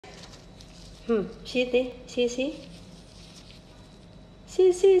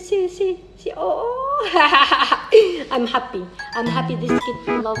See, see. See. Oh, I'm happy. I'm happy. This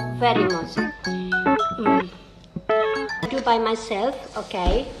kid love very much. I do by myself,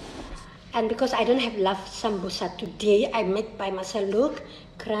 okay. And because I don't have love sambusa today, I make by myself. Look,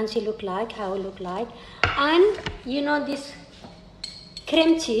 crunchy look like, how it look like. And you know this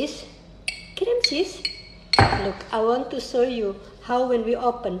cream cheese. Look, I want to show you how when we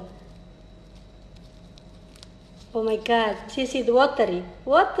open. Oh my God, see the watery.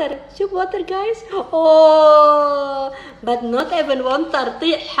 Soup water guys. Oh, but not even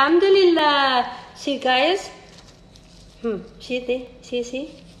 130. Alhamdulillah. See guys. See.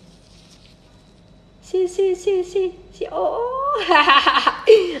 See. Oh,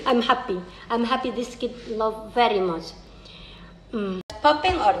 I'm happy. I'm happy. This kid love very much.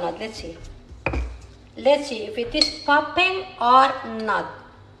 Popping or not? Let's see. Let's see if it is popping or not.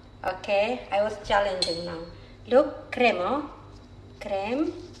 Okay, I was challenging now. Look, cream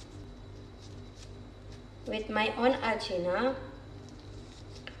with my own ajina.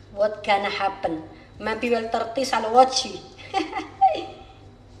 What gonna happen? Maybe will tortis I'll watch you.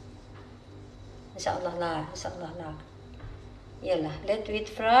 Inshallah lah. Yalah, let it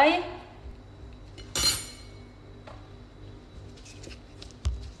fry.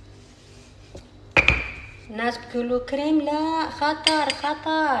 Nas gulu cream la, khatar.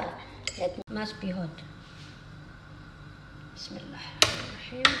 It must be hot.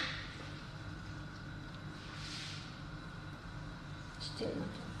 Bismillahirrahmanirrahim. Still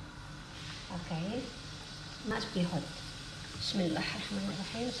not. Okay. Must be hot.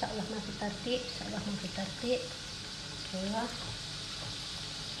 Bismillahirrahmanirrahim. Insyaallah masih tertib. Okay.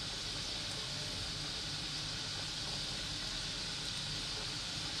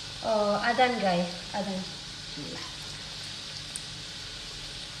 Oh, adan guys. Bismillah.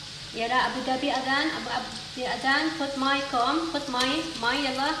 Yalla Abu Dhabi adan, Abu adan. Put my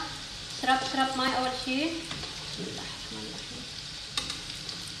yalla. Serap my awal shay. Bismillahirrahmanirrahim.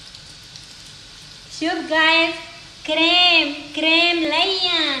 Soup guys. كريم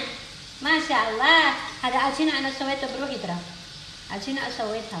لين ما شاء الله. هذا عجينة أنا سويتها بروحي ترى. عجينة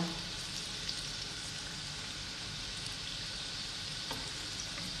سويتها.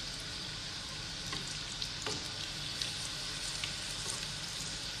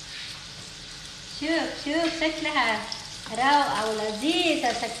 شوف شكلها روعة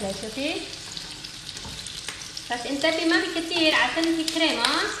ولذيذة شكلها. شوفي بس انتبهي ما بكثير عشان في كريمة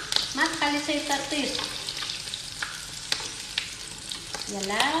ما تخلي شيء ترطيش.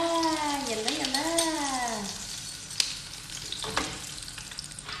 يلا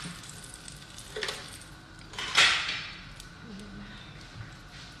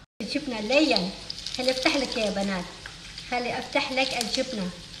الجبنة لين. خلي افتح لك يا بنات، خلي افتح لك الجبنة.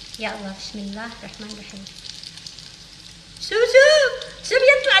 يا الله بسم الله الرحمن الرحيم. شوف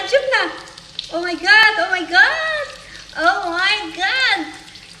يطلع الجبنة. او ماي جاد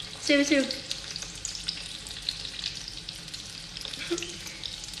شوف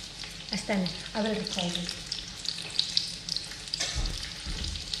استنى قبل الريكوردينج.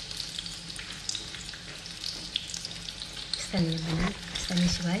 استنى يا بنات، استنى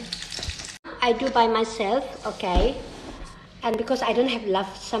شوي. I do by myself, okay. And because I don't have love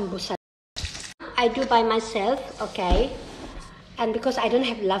sambusa, I do by myself, okay. And because I don't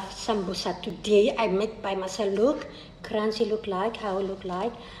have love sambusa today, I make by myself. Look, crunchy look like, how it look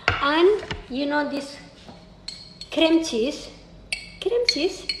like. And you know this cream cheese.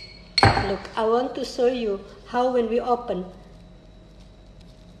 Look, I want to show you how when we open.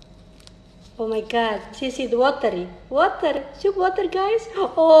 Oh my God, see the watery. Soup water guys.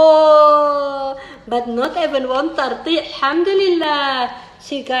 Oh, but not even 130. Alhamdulillah.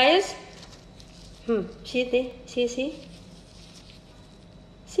 See guys. See.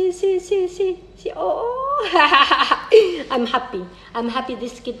 Oh, I'm happy.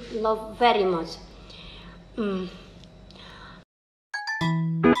 This kid love very much.